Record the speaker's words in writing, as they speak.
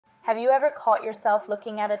Have you ever caught yourself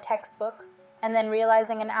looking at a textbook and then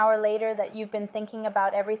realizing an hour later that you've been thinking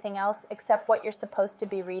about everything else except what you're supposed to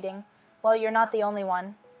be reading? Well, you're not the only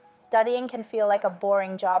one. Studying can feel like a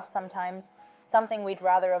boring job sometimes, something we'd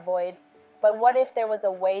rather avoid. But what if there was a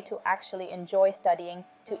way to actually enjoy studying,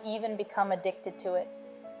 to even become addicted to it?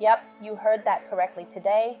 Yep, you heard that correctly.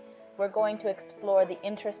 Today, we're going to explore the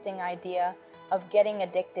interesting idea of getting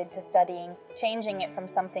addicted to studying, changing it from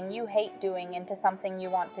something you hate doing into something you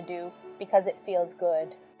want to do because it feels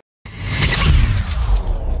good.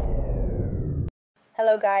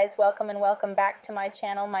 Hello guys, welcome and welcome back to my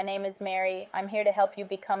channel. My name is Mary. I'm here to help you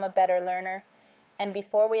become a better learner. And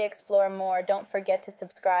before we explore more, don't forget to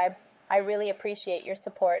subscribe. I really appreciate your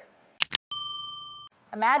support.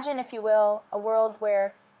 Imagine, if you will, a world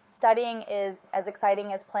where studying is as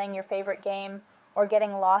exciting as playing your favorite game or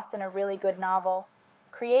getting lost in a really good novel.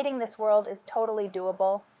 Creating this world is totally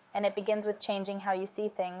doable, and it begins with changing how you see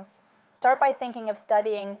things. Start by thinking of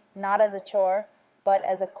studying not as a chore, but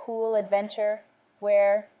as a cool adventure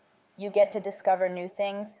where you get to discover new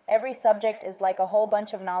things. Every subject is like a whole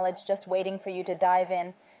bunch of knowledge just waiting for you to dive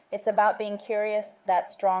in. It's about being curious,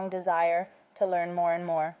 that strong desire to learn more and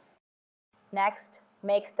more. Next,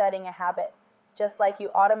 make studying a habit. Just like you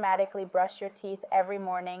automatically brush your teeth every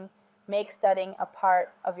morning, make studying a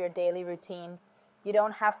part of your daily routine. You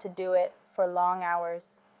don't have to do it for long hours.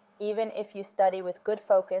 Even if you study with good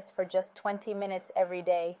focus for just 20 minutes every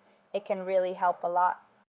day, it can really help a lot.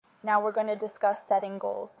 Now we're going to discuss setting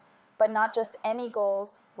goals, but not just any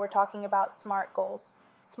goals. We're talking about SMART goals.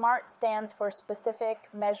 SMART stands for specific,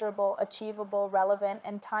 measurable, achievable, relevant,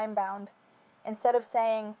 and time-bound. Instead of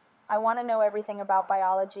saying, I want to know everything about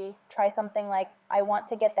biology, try something like, I want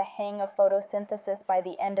to get the hang of photosynthesis by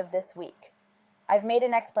the end of this week. I've made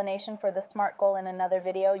an explanation for the SMART goal in another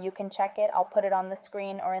video. You can check it. I'll put it on the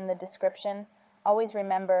screen or in the description. Always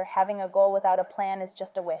remember, having a goal without a plan is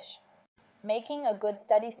just a wish. Making a good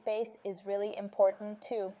study space is really important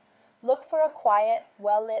too. Look for a quiet,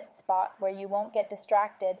 well-lit spot where you won't get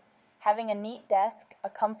distracted. Having a neat desk, a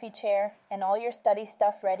comfy chair, and all your study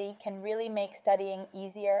stuff ready can really make studying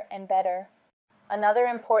easier and better. Another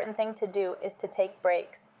important thing to do is to take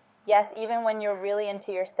breaks. Yes, even when you're really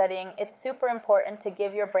into your studying, it's super important to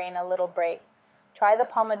give your brain a little break. Try the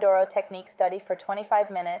Pomodoro technique, study for 25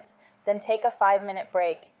 minutes, then take a 5-minute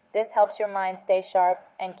break. This helps your mind stay sharp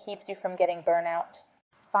and keeps you from getting burnout.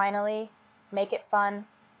 Finally, make it fun.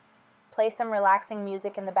 Play some relaxing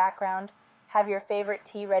music in the background. Have your favorite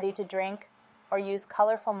tea ready to drink, or use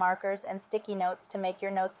colorful markers and sticky notes to make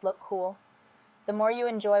your notes look cool. The more you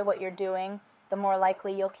enjoy what you're doing, the more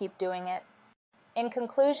likely you'll keep doing it. In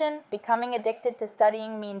conclusion, becoming addicted to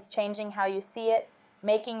studying means changing how you see it,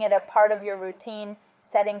 making it a part of your routine,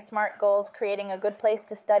 setting SMART goals, creating a good place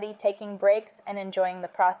to study, taking breaks, and enjoying the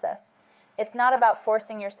process. It's not about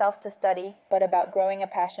forcing yourself to study, but about growing a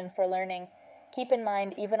passion for learning. Keep in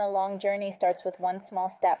mind, even a long journey starts with one small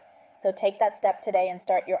step. So take that step today and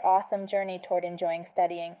start your awesome journey toward enjoying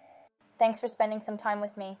studying. Thanks for spending some time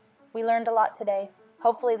with me. We learned a lot today.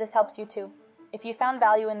 Hopefully this helps you too. If you found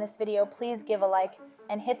value in this video, please give a like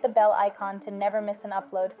and hit the bell icon to never miss an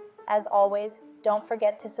upload. As always, don't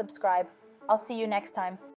forget to subscribe. I'll see you next time.